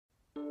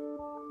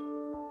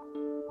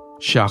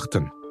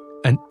Seachtain,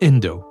 an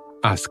Indo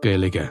as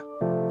Gaeilge.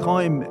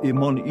 Táim I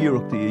mon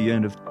iireachta I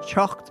dhéanamh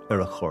teacht ar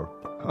a chorp,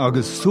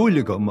 agus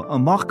súlagam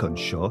amachchan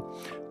seo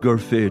gur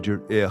féidir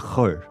é a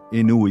chur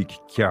in uig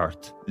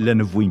ceart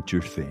lena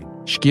bhaintir féin.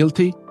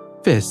 Scialtaí,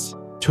 fis,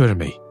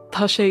 tuirmí.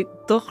 Tá sé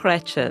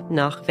dochreite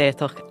nach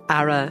bhéadach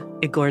ara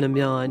I gcóna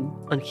meáin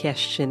an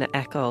cheist sin a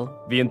eáil.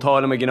 Bhí an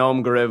tálam a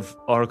gnám go raibh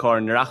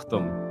áthacáir na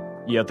reachtam.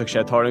 Íontach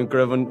sé táirn go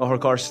raibh an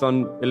áthacáir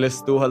san I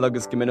list dúthal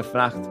agus go minic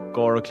freacht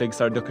gcóir a clig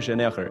sar ducha sin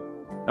éachair.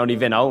 Ná ní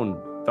bhín ann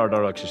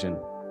dardarach sé sin.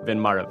 Bhín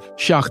marabh.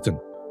 Seachtain.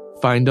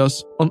 Find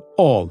us on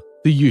all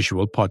the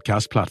usual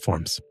podcast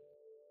platforms.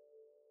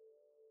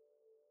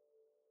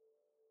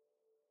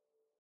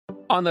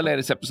 On the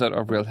latest episode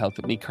of Real Health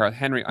with me, Carl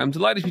Henry, I'm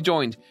delighted to be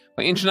joined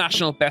by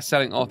international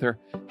best-selling author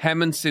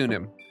Hemin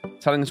Sunim,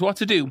 telling us what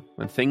to do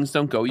when things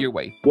don't go your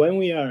way. When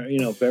we are,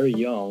 very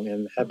young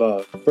and have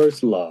a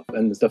first love,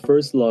 and the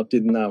first love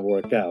did not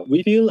work out,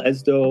 we feel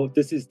as though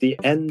this is the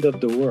end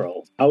of the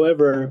world.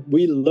 However,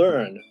 we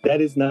learn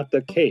that is not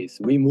the case.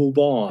 We move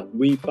on.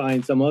 We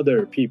find some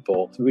other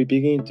people. So we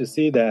begin to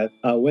see that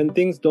when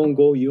things don't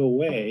go your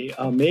way,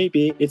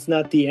 maybe it's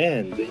not the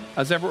end.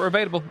 As ever, we're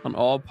available on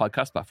all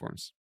podcast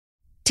platforms.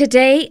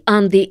 Today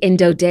on the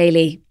Indo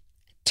Daily,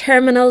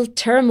 terminal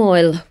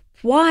turmoil.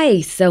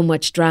 Why so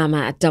much drama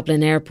at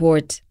Dublin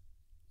Airport?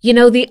 You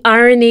know, the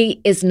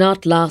irony is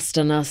not lost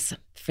on us.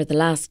 For the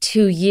last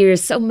 2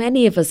 years, so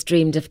many of us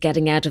dreamed of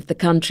getting out of the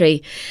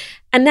country.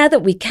 And now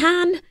that we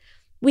can,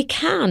 we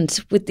can't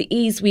with the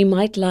ease we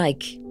might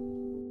like.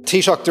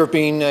 Taoiseach, there have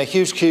been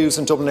huge queues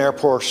in Dublin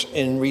Airport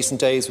in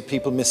recent days with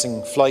people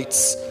missing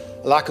flights.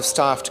 A lack of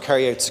staff to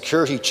carry out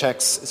security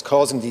checks is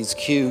causing these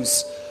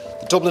queues.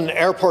 The Dublin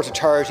Airport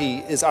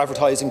Authority is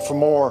advertising for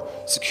more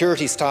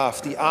security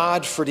staff. The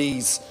ad for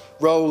these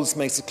roles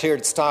makes it clear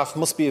that staff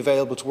must be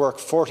available to work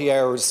 40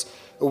 hours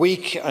a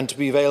week and to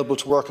be available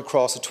to work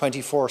across a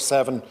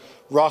 24/7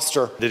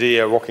 roster. The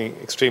DA are working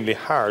extremely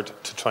hard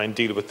to try and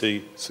deal with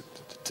the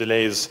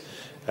delays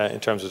in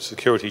terms of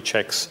security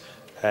checks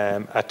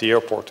at the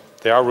airport.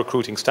 They are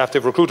recruiting staff.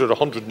 They've recruited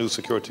 100 new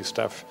security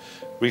staff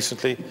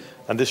recently,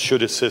 and this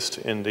should assist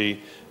in the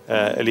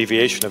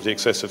alleviation of the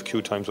excessive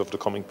queue times over the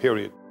coming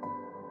period.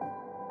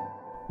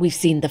 We've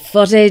seen the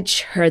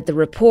footage, heard the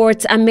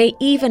reports, and may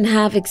even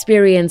have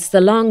experienced the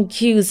long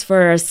queues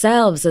for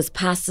ourselves as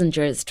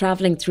passengers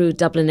travelling through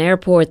Dublin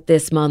Airport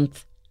this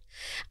month.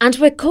 And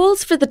with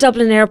calls for the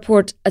Dublin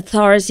Airport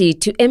Authority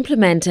to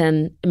implement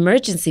an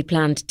emergency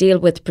plan to deal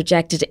with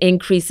projected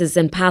increases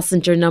in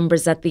passenger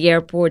numbers at the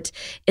airport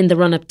in the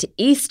run-up to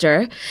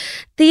Easter,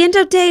 the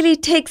Indo Daily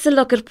takes a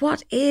look at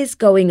what is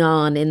going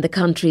on in the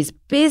country's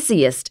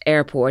busiest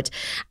airport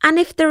and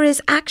if there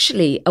is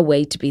actually a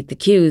way to beat the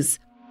queues.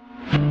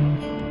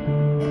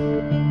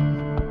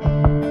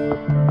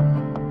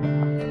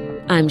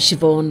 I'm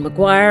Siobhan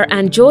Maguire,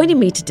 and joining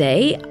me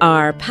today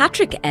are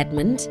Patrick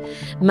Edmond,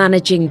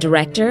 Managing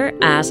Director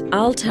at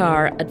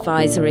Altar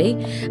Advisory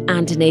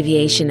and an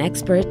aviation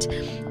expert,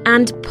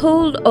 and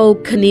Paul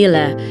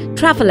O'Conneilla,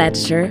 Travel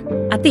Editor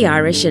at the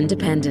Irish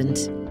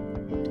Independent.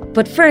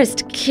 But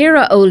first,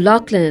 Ciara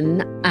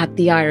O'Loughlin at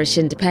the Irish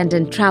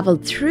Independent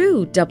travelled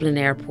through Dublin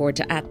Airport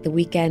at the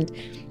weekend,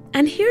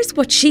 and here's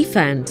what she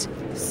found.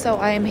 So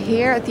I am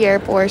here at the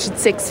airport at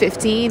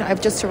 6:15. I've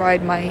just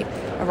arrived. My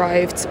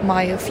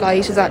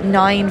flight is at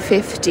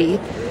 9:50.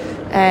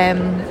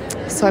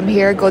 So I'm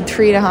here a good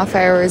 3.5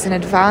 hours in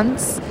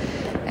advance,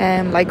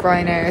 like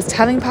Ryanair is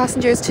telling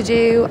passengers to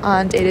do,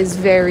 and it is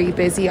very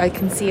busy. I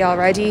can see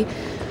already.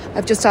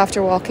 I've just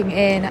after walking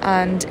in,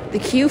 and the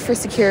queue for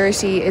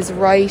security is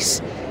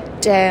right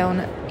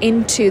down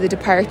into the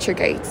departure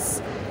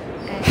gates.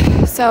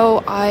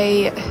 So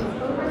I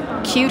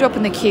queued up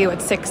in the queue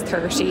at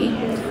 6:30.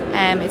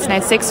 It's now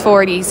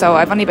 6:40, so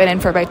I've only been in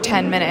for about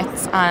 10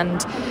 minutes,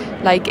 and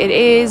it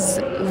is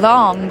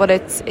long, but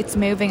it's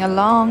moving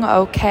along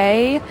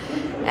okay.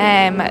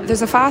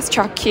 There's a fast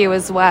track queue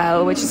as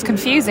well, which is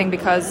confusing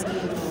because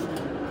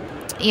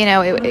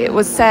it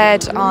was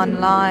said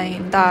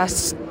online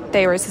that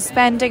they were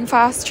suspending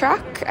fast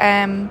track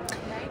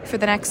for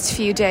the next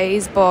few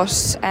days,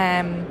 but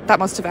that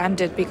must have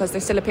ended because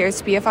there still appears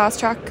to be a fast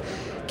track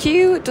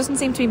queue. It doesn't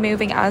seem to be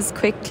moving as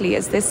quickly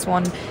as this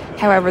one.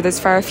 However, there's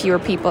far fewer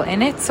people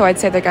in it, so I'd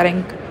say they're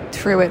getting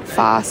through it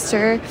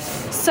faster.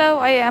 So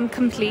I am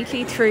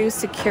completely through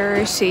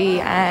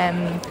security,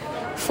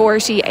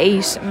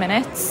 48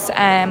 minutes.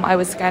 I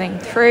was getting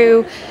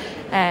through.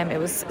 It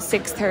was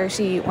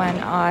 6:30 when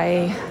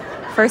I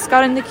first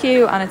got in the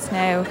queue, and it's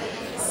now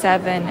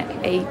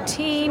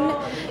 7:18.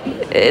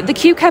 The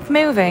queue kept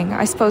moving.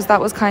 I suppose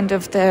that was kind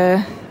of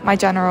my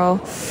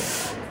general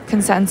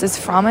consensus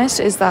from it,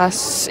 is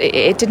that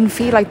it didn't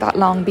feel like that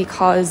long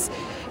because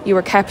you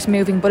were kept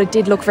moving, but it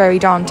did look very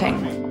daunting.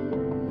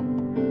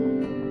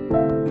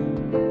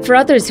 For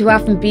others who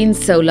haven't been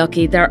so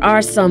lucky, there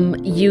are some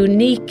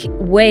unique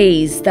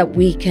ways that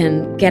we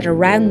can get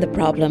around the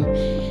problem.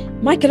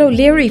 Michael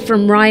O'Leary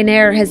from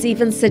Ryanair has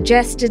even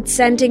suggested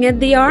sending in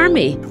the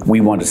army. We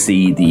want to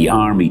see the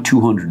army,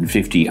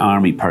 250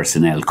 army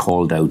personnel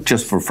called out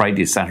just for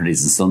Fridays,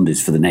 Saturdays and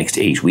Sundays for the next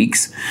 8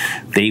 weeks.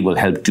 They will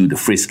help do the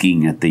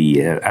frisking at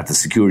the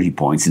security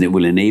points, and it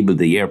will enable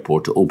the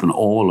airport to open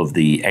all of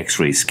the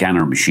X-ray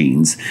scanner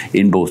machines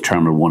in both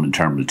Terminal 1 and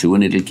Terminal 2,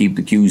 and it'll keep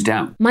the queues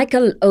down.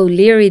 Michael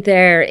O'Leary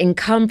there in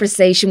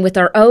conversation with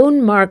our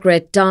own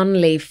Margaret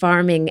Donnelly,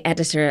 farming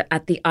editor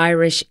at the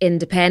Irish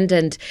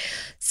Independent.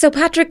 So,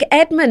 Patrick,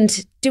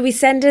 Edmund, do we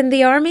send in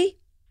the army?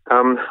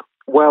 I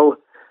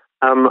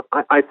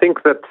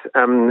think that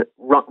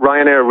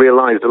Ryanair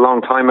realised a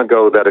long time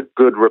ago that a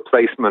good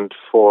replacement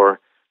for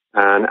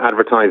an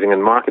advertising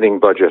and marketing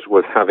budget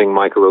was having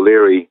Michael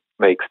O'Leary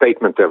make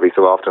statements every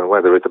so often,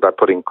 whether it's about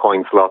putting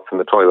coin slots in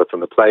the toilets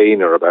on the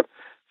plane or about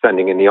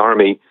sending in the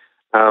army.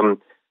 And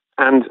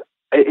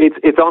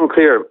it's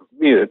unclear,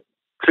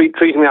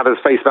 treating that as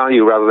face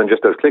value rather than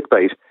just as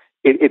clickbait.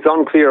 It's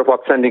unclear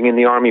what sending in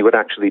the army would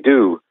actually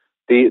do.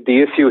 The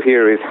issue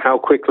here is how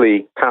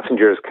quickly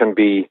passengers can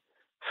be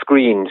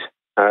screened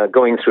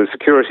going through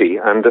security,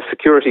 and the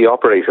security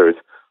operators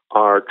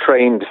are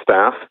trained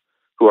staff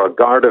who are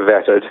Garda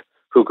vetted,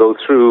 who go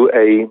through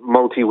a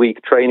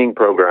multi-week training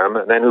program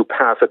and then who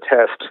pass a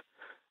test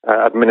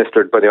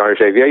administered by the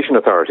Irish Aviation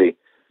Authority.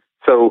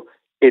 So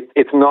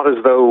it's not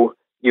as though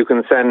you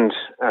can send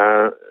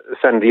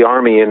the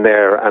army in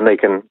there and they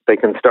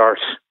can start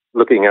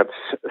looking at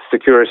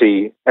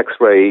security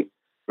X-ray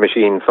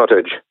machine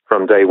footage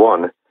from day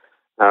one.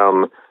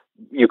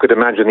 You could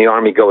imagine the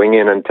army going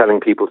in and telling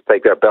people to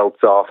take their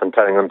belts off and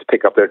telling them to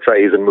pick up their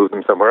trays and move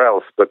them somewhere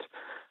else. But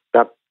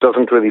that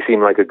doesn't really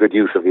seem like a good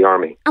use of the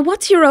army. And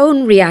what's your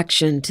own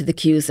reaction to the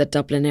queues at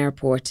Dublin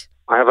Airport?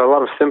 I have a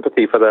lot of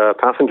sympathy for the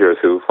passengers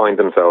who find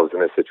themselves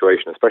in this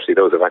situation, especially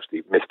those who've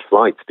actually missed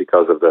flights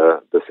because of the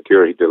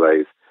security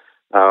delays.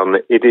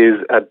 It is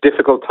a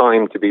difficult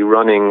time to be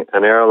running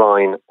an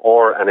airline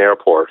or an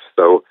airport.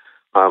 So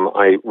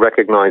I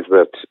recognise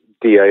that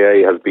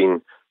DAA has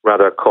been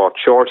rather caught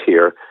short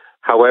here.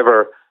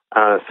 However,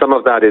 some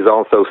of that is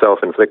also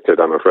self-inflicted,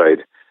 I'm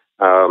afraid.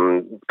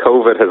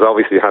 COVID has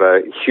obviously had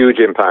a huge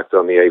impact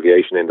on the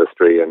aviation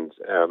industry, and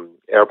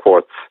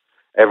airports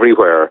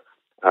everywhere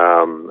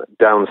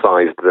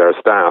downsized their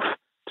staff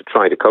to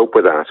try to cope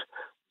with that,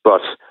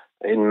 but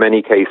in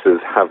many cases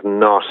have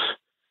not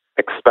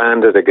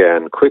expanded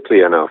again quickly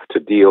enough to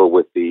deal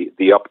with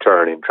the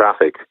upturn in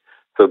traffic.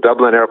 So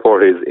Dublin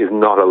Airport is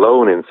not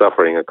alone in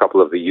suffering. A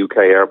couple of the UK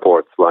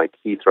airports like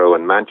Heathrow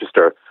and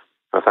Manchester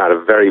have had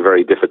a very,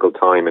 very difficult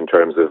time in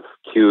terms of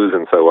queues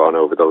and so on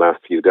over the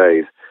last few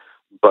days.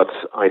 But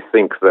I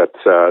think that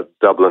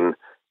Dublin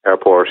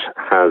Airport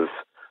has,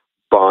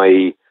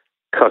 by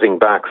cutting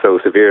back so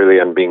severely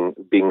and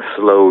being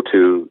slow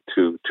to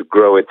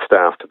grow its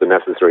staff to the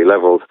necessary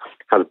levels,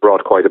 has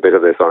brought quite a bit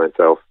of this on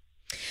itself.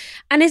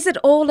 And is it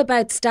all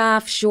about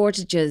staff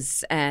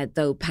shortages,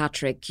 though,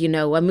 Patrick? You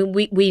know, I mean,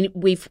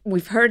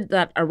 we've heard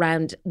that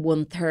around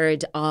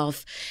 1/3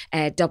 of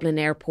Dublin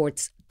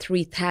Airport's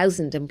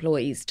 3,000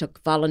 employees took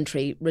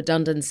voluntary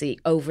redundancy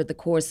over the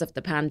course of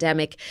the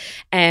pandemic.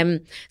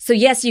 So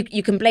yes,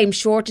 you can blame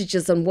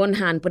shortages on one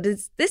hand, but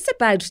is this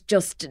about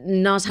just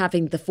not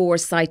having the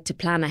foresight to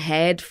plan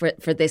ahead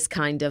for this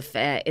kind of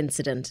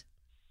incident?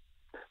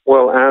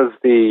 Well, as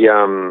the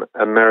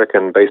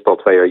American baseball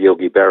player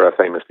Yogi Berra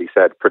famously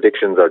said,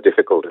 predictions are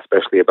difficult,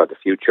 especially about the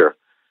future.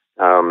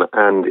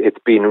 And it's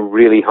been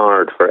really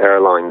hard for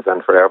airlines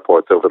and for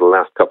airports over the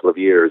last couple of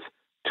years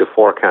to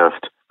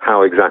forecast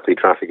how exactly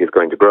traffic is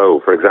going to grow.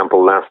 For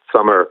example, last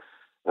summer,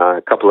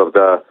 a couple of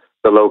the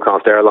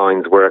low-cost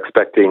airlines were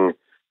expecting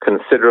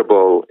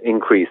considerable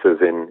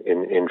increases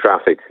in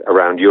traffic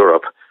around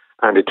Europe.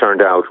 And it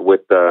turned out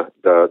with the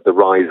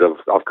rise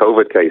of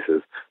COVID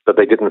cases that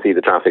they didn't see the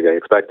traffic they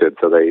expected.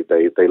 So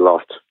they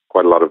lost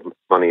quite a lot of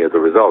money as a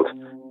result.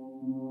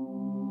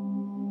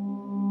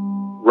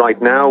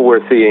 Right now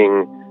we're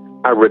seeing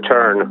a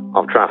return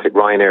of traffic.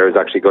 Ryanair is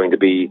actually going to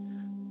be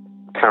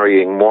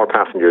carrying more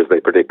passengers, they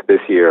predict,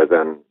 this year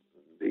than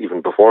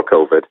even before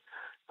COVID.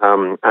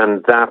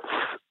 And that's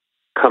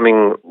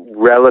coming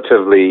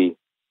relatively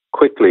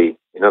quickly.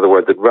 In other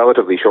words, at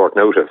relatively short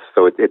notice.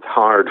 So it's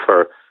hard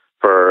for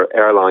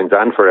airlines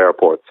and for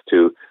airports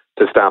to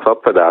staff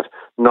up for that,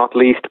 not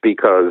least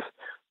because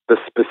the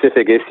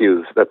specific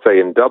issues, let's say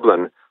in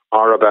Dublin,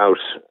 are about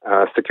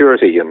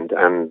security and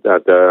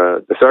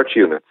the search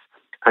units.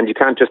 And you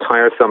can't just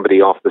hire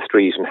somebody off the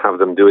street and have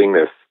them doing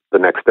this the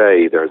next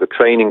day. There's a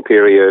training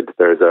period,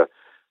 there's a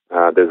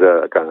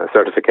kind of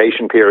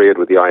certification period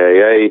with the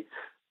IAA,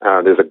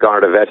 there's a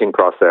Garda vetting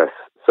process.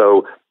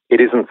 So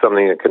it isn't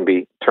something that can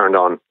be turned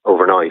on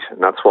overnight.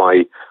 And that's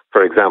why,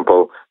 for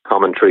example,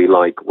 commentary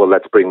like, well,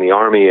 let's bring the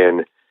army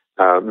in,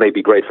 may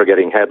be great for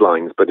getting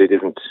headlines, but it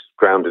isn't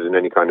grounded in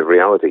any kind of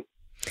reality.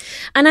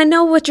 And I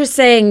know what you're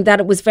saying, that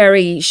it was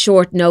very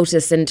short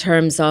notice in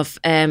terms of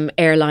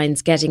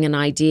airlines getting an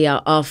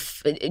idea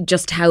of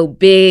just how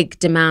big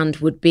demand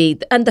would be,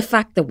 and the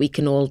fact that we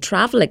can all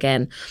travel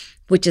again,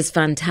 which is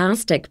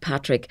fantastic,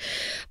 Patrick.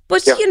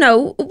 But, Yeah. you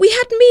know, we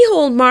had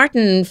Micheál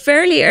Martin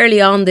fairly early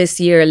on this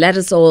year let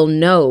us all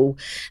know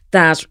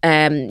that,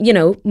 you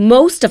know,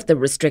 most of the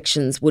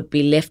restrictions would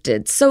be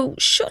lifted. So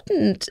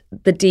shouldn't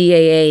the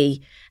DAA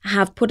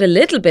have put a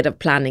little bit of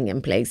planning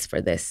in place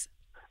for this?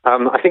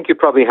 I think you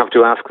probably have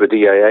to ask the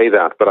DAA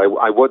that, but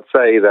I would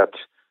say that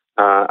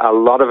a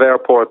lot of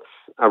airports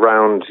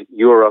around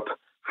Europe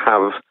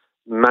have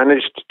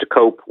managed to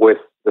cope with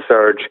the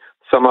surge.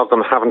 Some of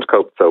them haven't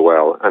coped so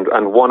well,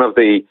 and one of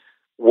the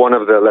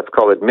let's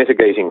call it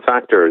mitigating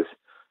factors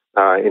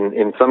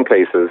in some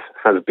cases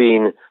has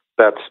been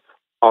that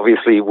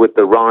obviously with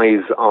the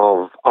rise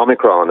of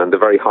Omicron and the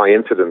very high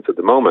incidence at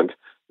the moment,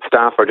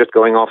 staff are just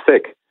going off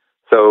sick.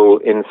 So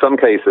in some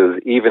cases,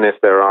 even if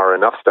there are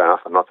enough staff,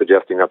 I'm not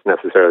suggesting that's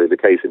necessarily the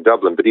case in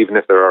Dublin, but even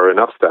if there are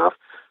enough staff,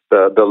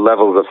 the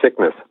levels of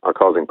sickness are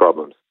causing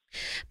problems.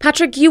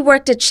 Patrick, you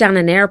worked at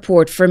Shannon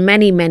Airport for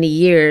many, many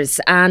years,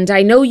 and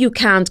I know you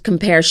can't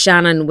compare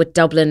Shannon with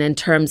Dublin in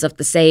terms of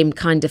the same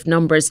kind of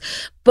numbers,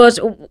 but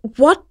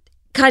what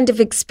kind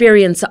of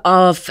experience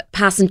of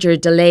passenger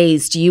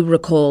delays do you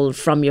recall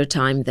from your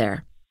time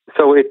there?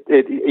 So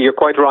you're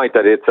quite right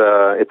that it's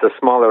a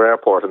smaller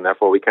airport and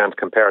therefore we can't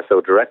compare so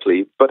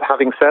directly. But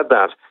having said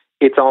that,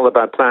 it's all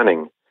about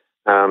planning.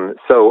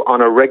 So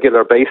on a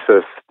regular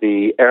basis,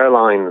 the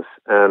airlines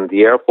and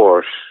the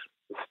airport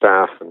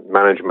staff and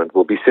management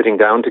will be sitting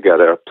down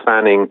together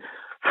planning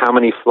how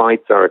many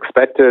flights are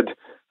expected,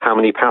 how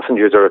many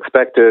passengers are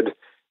expected,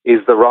 is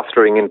the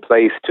rostering in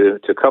place to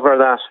cover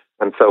that,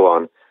 and so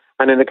on.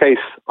 And in the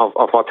case of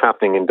what's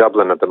happening in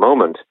Dublin at the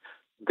moment,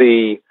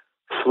 the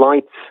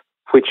flights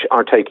which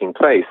are taking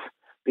place,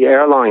 the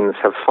airlines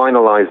have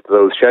finalised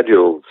those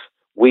schedules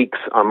weeks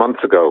or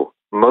months ago.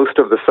 Most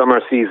of the summer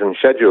season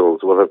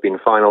schedules will have been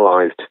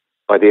finalised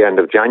by the end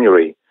of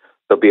January.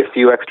 There'll be a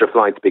few extra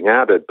flights being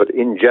added, but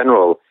in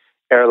general,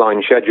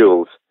 airline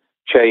schedules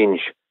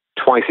change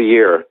twice a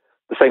year,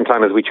 the same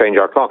time as we change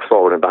our clocks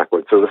forward and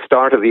backwards. So the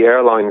start of the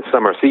airline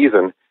summer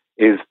season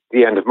is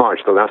the end of March,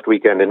 the last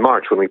weekend in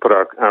March when we put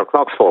our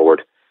clocks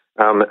forward.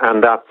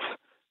 And that's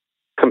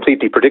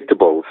completely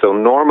predictable. So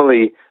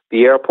normally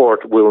the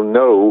airport will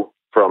know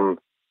from,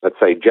 let's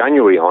say,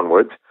 January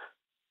onwards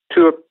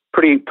to a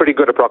pretty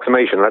good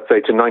approximation, let's say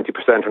to 90%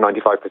 or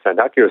 95%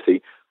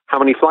 accuracy, how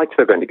many flights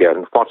they're going to get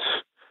and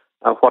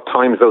what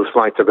times those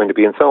flights are going to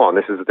be and so on.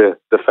 This is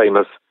the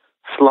famous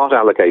slot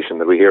allocation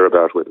that we hear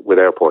about with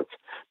airports.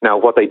 Now,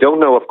 what they don't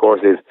know, of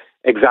course, is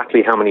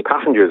exactly how many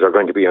passengers are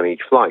going to be on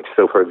each flight.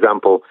 So, for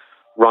example,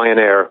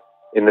 Ryanair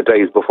in the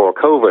days before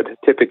COVID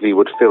typically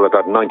would fill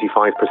about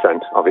 95%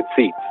 of its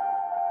seats.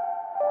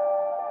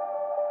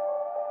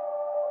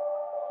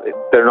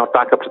 They're not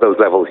back up to those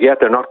levels yet.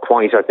 They're not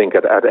quite, I think,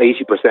 at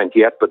 80%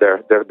 yet, but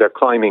they're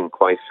climbing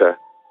quite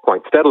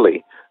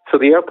steadily. So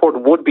the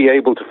airport would be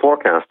able to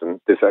forecast,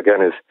 and this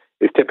again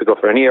is typical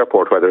for any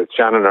airport, whether it's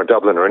Shannon or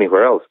Dublin or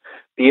anywhere else.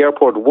 The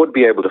airport would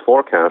be able to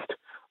forecast,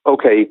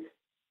 okay,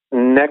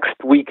 next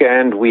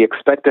weekend we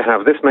expect to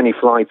have this many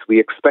flights, we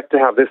expect to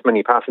have this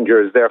many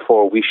passengers,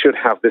 therefore we should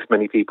have this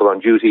many people on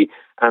duty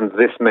and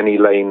this many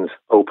lanes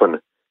open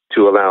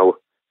to allow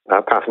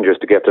passengers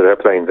to get to their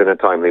planes in a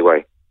timely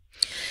way.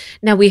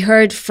 Now, we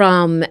heard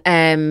from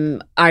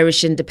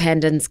Irish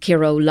Independent's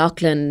Ciara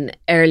O'Loughlin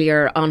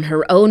earlier on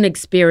her own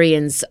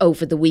experience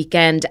over the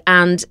weekend,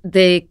 and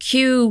the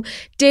queue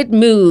did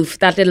move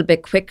that little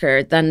bit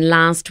quicker than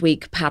last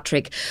week,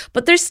 Patrick.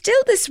 But there's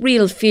still this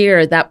real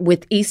fear that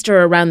with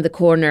Easter around the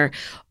corner,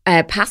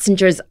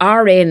 passengers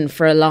are in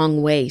for a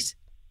long wait.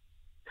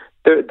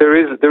 There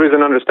is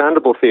an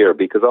understandable fear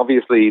because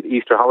obviously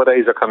Easter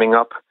holidays are coming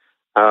up.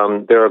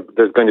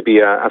 There's going to be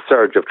a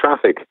surge of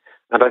traffic.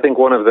 And I think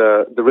one of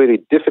the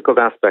really difficult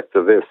aspects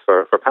of this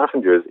for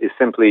passengers is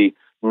simply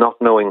not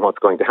knowing what's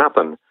going to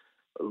happen.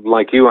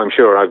 Like you, I'm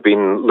sure, I've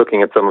been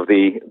looking at some of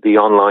the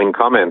online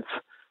comments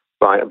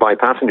by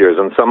passengers,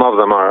 and some of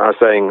them are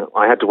saying,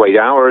 I had to wait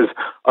hours.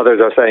 Others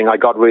are saying, I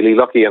got really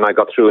lucky and I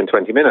got through in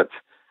 20 minutes.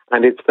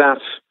 And it's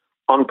that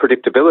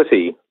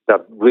unpredictability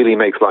that really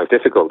makes life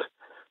difficult.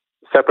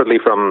 Separately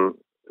from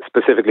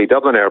specifically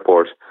Dublin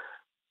Airport,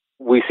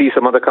 we see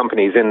some other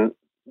companies in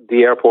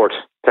the airport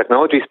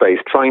technology space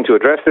trying to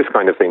address this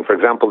kind of thing. For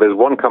example, there's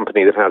one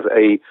company that has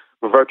a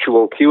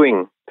virtual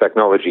queuing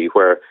technology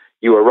where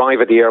you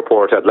arrive at the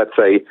airport at, let's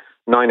say,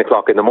 9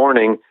 o'clock in the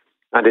morning,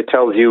 and it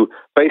tells you,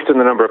 based on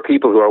the number of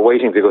people who are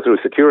waiting to go through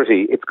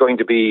security, it's going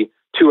to be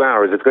 2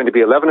 hours, it's going to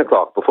be 11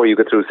 o'clock before you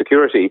get through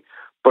security.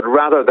 But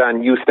rather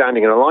than you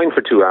standing in a line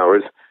for 2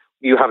 hours,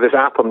 you have this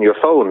app on your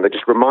phone that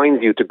just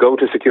reminds you to go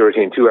to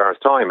security in 2 hours'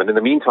 time. And in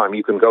the meantime,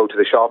 you can go to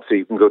the shops or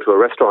you can go to a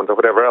restaurant or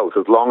whatever else,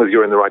 as long as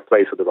you're in the right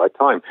place at the right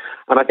time.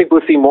 And I think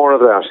we'll see more of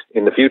that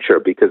in the future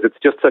because it's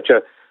just such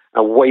a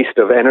waste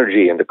of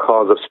energy and a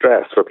cause of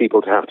stress for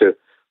people to have to,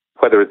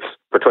 whether it's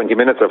for 20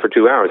 minutes or for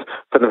 2 hours,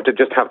 for them to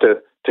just have to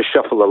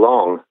shuffle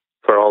along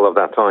for all of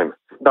that time.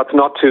 That's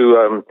not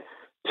to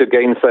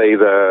gainsay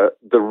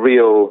the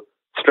real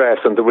stress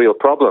and the real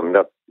problem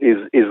that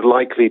is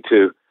likely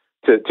to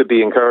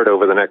be incurred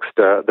over the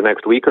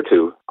next week or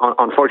two.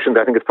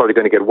 Unfortunately, I think it's probably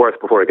going to get worse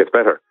before it gets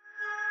better.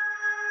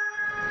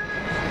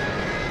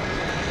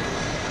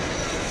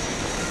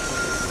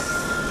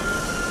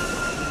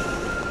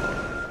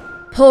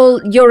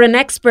 Paul, you're an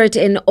expert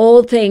in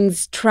all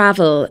things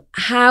travel.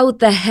 How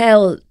the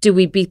hell do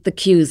we beat the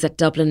queues at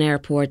Dublin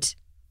Airport?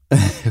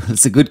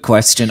 It's a good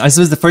question. I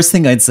suppose the first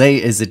thing I'd say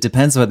is it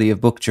depends whether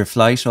you've booked your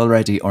flight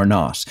already or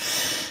not.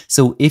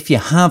 So if you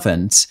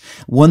haven't,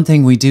 one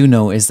thing we do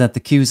know is that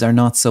the queues are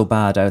not so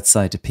bad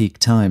outside of peak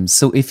times.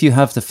 So if you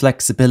have the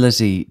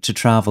flexibility to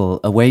travel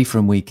away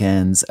from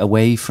weekends,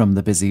 away from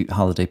the busy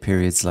holiday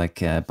periods like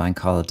bank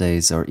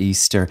holidays or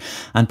Easter,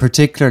 and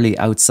particularly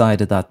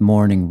outside of that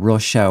morning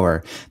rush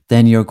hour,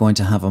 then you're going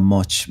to have a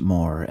much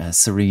more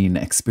serene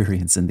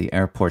experience in the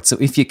airport. So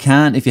if you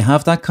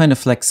have that kind of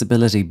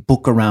flexibility,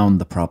 book around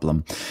the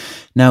problem.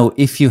 Now,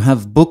 if you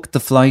have booked the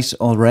flight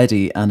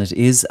already and it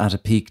is at a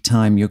peak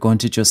time, you're going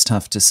to just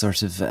have to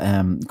sort of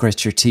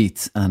grit your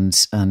teeth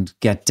and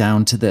get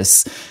down to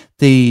this.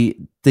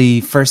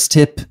 The first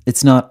tip,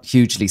 it's not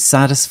hugely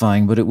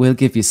satisfying, but it will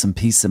give you some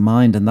peace of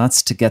mind, and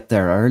that's to get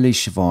there early,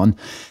 Siobhan.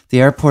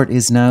 The airport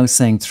is now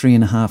saying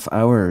 3.5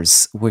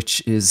 hours,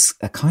 which is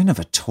a kind of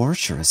a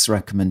torturous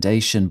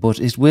recommendation, but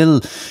it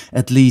will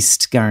at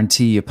least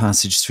guarantee you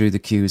passage through the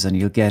queues and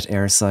you'll get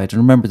airside. And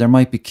remember, there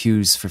might be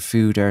queues for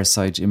food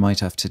airside. You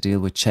might have to deal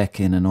with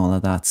check-in and all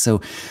of that.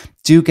 So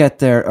do get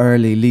there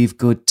early, leave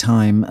good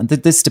time. And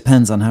this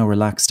depends on how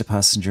relaxed a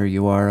passenger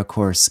you are, of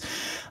course.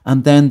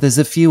 And then there's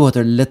a few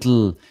other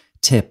little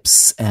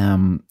tips.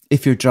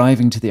 If you're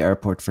driving to the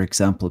airport, for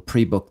example,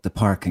 pre-book the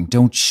parking.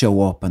 Don't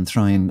show up and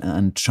try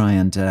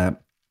and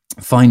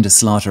find a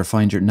slot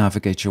or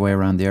navigate your way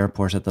around the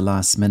airport at the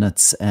last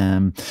minutes.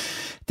 The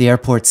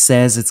airport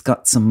says it's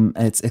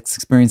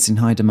experiencing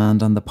high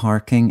demand on the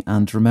parking,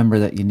 and remember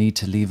that you need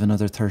to leave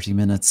another 30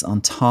 minutes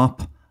on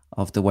top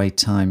of the wait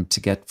time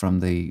to get from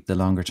the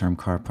longer term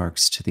car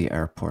parks to the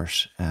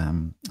airport.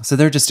 So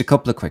they're just a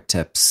couple of quick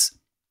tips.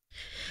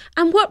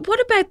 And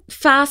what about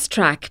fast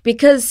track?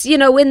 Because, you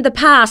know, in the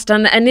past,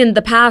 and in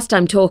the past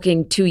I'm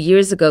talking 2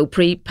 years ago,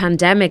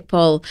 pre-pandemic,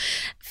 Paul,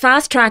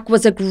 fast track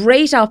was a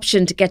great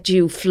option to get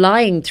you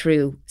flying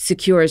through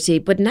security.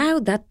 But now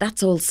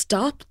that's all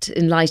stopped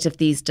in light of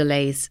these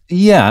delays.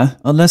 Yeah,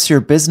 unless you're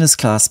a business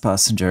class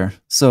passenger.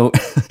 So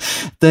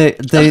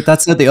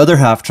that's how the other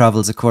half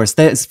travels, of course.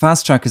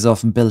 Fast track is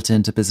often built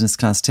into business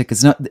class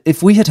tickets. Now,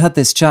 if we had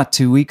this chat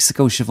 2 weeks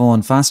ago,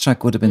 Siobhan, fast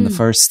track would have been the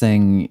first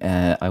thing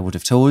I would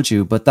have told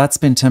you, but that's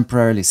been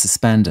temporarily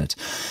suspended.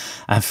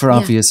 For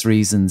obvious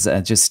reasons,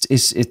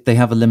 they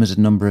have a limited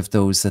number of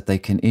those that they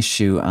can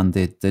issue, and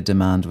the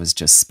demand was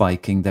just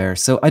spiking there.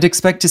 So I'd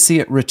expect to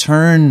see it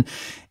return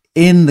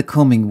in the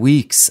coming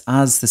weeks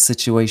as the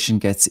situation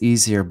gets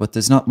easier, but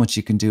there's not much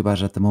you can do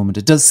about it at the moment.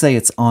 It does say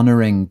it's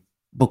honouring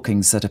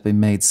bookings that have been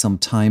made some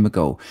time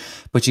ago,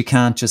 but you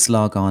can't just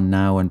log on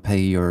now and pay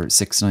your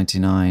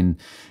 $6.99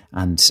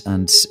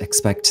 and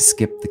expect to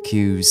skip the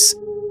queues.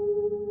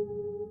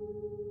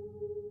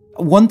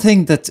 One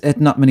thing that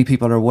not many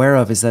people are aware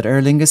of is that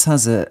Aer Lingus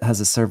has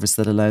a service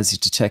that allows you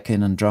to check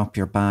in and drop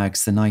your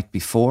bags the night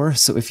before.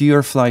 So if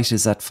your flight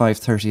is at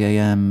 5:30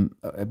 a.m,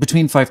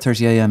 between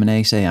 5:30 a.m. and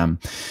 8 a.m,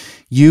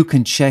 you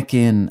can check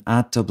in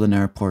at Dublin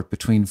Airport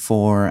between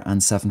 4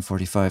 and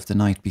 7:45 the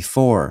night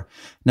before.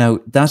 Now,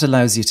 that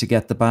allows you to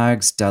get the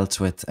bags dealt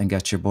with and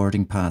get your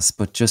boarding pass.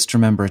 But just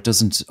remember, it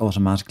doesn't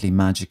automatically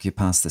magic you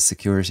past the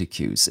security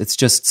queues. It's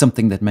just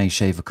something that may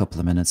shave a couple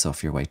of minutes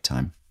off your wait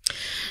time.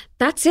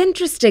 That's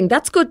interesting.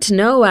 That's good to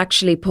know,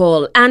 actually,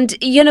 Paul. And,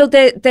 you know,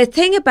 the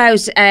thing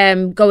about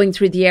going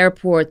through the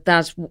airport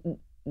that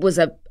was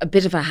a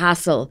bit of a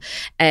hassle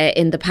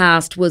in the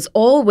past was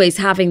always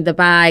having the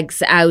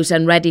bags out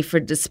and ready for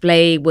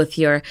display with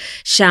your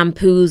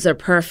shampoos or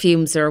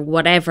perfumes or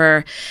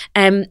whatever.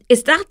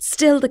 Is that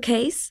still the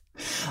case?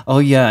 Oh,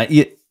 yeah.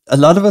 A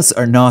lot of us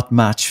are not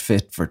match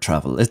fit for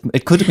travel.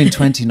 It could have been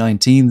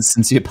 2019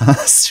 since you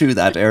passed through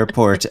that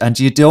airport, and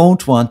you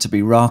don't want to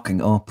be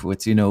rocking up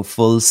with, you know,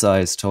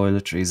 full-size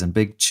toiletries and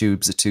big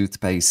tubes of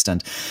toothpaste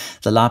and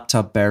the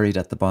laptop buried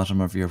at the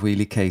bottom of your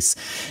wheelie case.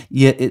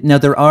 Now,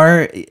 there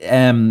are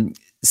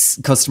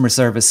customer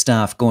service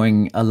staff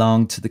going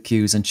along to the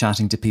queues and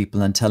chatting to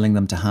people and telling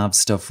them to have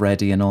stuff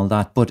ready and all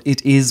that. But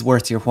it is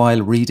worth your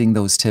while reading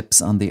those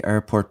tips on the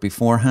airport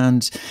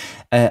beforehand,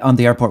 on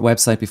the airport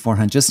website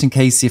beforehand, just in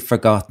case you've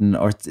forgotten.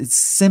 Or it's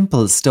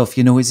simple stuff,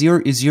 you know, is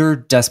you're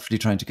desperately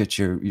trying to get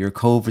your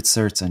COVID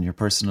certs and your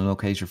personal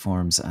locator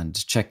forms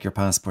and check your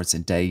passports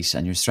in date,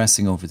 and you're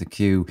stressing over the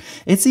queue.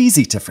 It's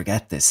easy to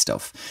forget this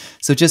stuff.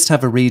 So just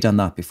have a read on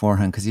that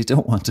beforehand, because you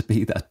don't want to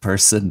be that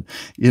person,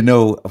 you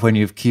know, when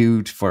you've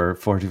queued for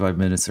 45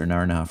 minutes or an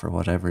hour and a half or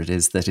whatever it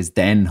is, that is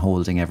then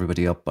holding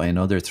everybody up by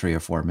another 3 or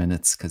 4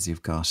 minutes because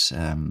you've got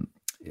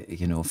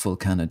you know, a full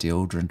can of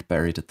deodorant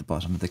buried at the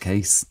bottom of the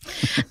case.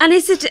 And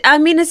is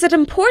it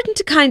important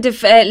to kind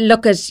of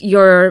look at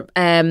your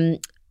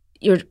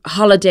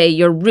holiday,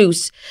 your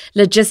route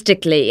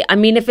logistically? I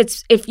mean,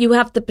 if you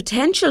have the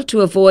potential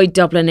to avoid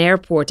Dublin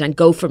Airport and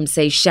go from,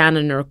 say,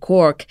 Shannon or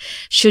Cork,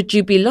 should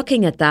you be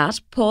looking at that,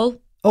 Paul?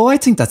 Oh, I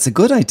think that's a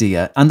good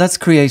idea. And that's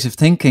creative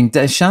thinking.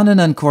 Shannon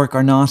and Cork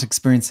are not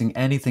experiencing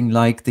anything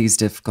like these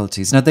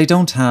difficulties. Now, they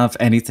don't have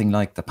anything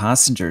like the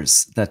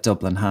passengers that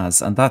Dublin has.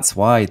 And that's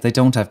why they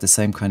don't have the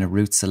same kind of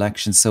route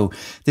selection. So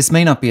this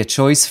may not be a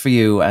choice for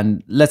you.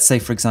 And let's say,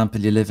 for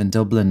example, you live in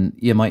Dublin,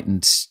 you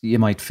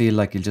might feel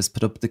like you'll just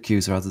put up the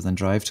queues rather than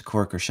drive to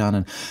Cork or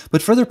Shannon.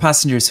 But for other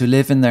passengers who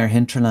live in their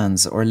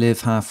hinterlands or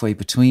live halfway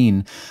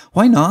between,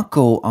 why not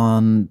go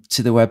on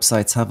to the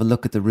websites, have a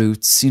look at the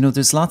routes? You know,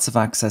 there's lots of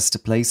access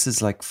to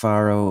places like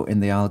Faro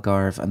in the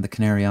Algarve and the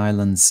Canary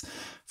Islands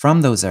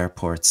from those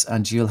airports,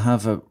 and you'll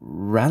have a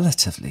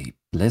relatively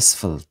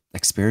blissful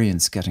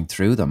experience getting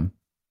through them.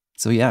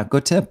 So yeah,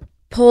 good tip.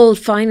 Paul,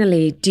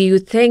 finally, do you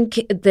think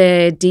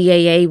the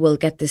DAA will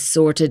get this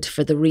sorted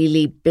for the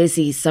really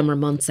busy summer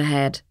months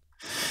ahead?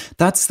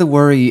 That's the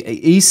worry.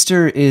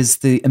 Easter is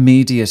the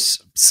immediate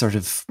sort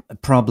of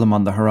problem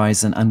on the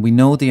horizon, and we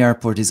know the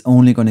airport is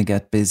only going to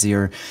get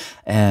busier.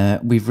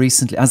 We've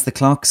recently, as the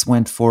clocks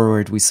went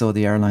forward, we saw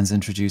the airlines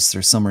introduce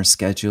their summer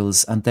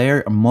schedules, and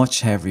they're much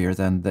heavier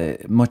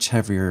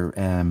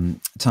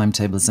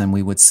timetables than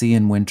we would see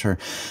in winter.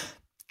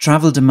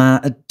 Travel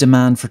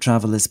demand for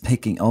travel is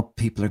picking up.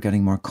 People are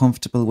getting more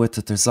comfortable with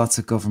it. There's lots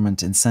of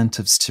government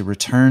incentives to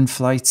return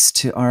flights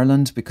to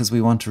Ireland because we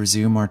want to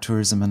resume our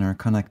tourism and our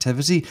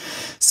connectivity.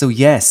 So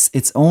yes,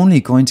 it's only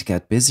going to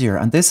get busier.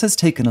 And this has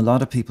taken a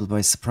lot of people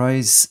by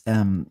surprise,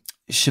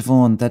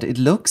 Siobhan, that it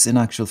looks in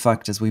actual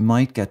fact as we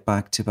might get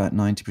back to about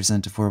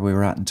 90% of where we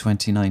were at in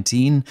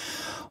 2019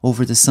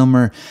 over the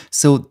summer.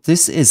 So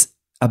this is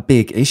a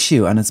big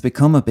issue, and it's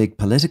become a big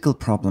political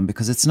problem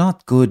because it's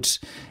not good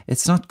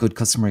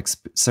customer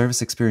service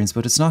experience,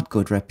 but it's not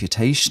good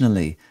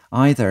reputationally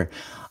either.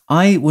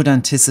 I would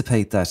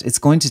anticipate that it's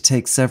going to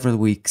take several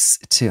weeks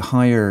to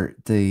hire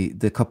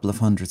the couple of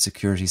hundred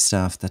security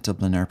staff that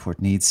Dublin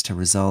Airport needs to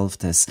resolve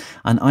this.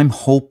 And I'm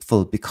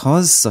hopeful,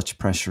 because such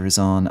pressure is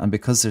on and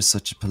because there's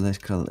such a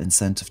political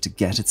incentive to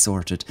get it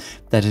sorted,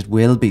 that it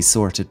will be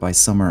sorted by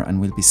summer and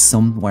we'll be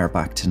somewhere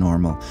back to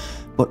normal.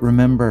 But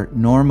remember,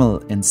 normal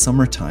in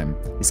summertime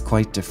is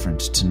quite different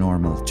to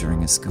normal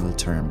during a school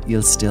term.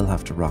 You'll still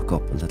have to rock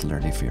up a little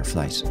early for your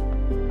flight.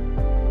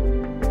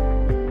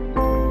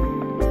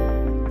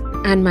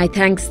 And my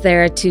thanks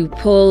there to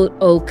Paul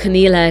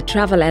O'Conneilla,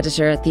 travel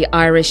editor at the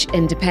Irish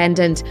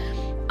Independent.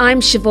 I'm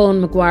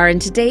Siobhan Maguire,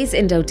 and today's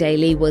Indo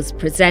Daily was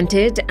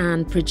presented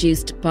and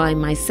produced by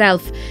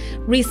myself,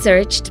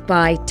 researched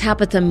by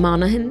Tabitha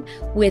Monaghan,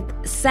 with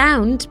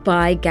sound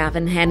by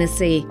Gavin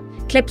Hennessy.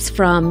 Clips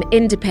from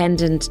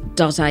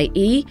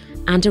independent.ie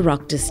and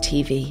Oireachtas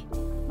TV.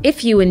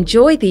 If you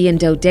enjoy the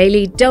Indo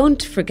Daily,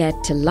 don't forget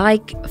to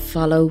like,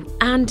 follow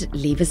and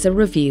leave us a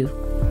review.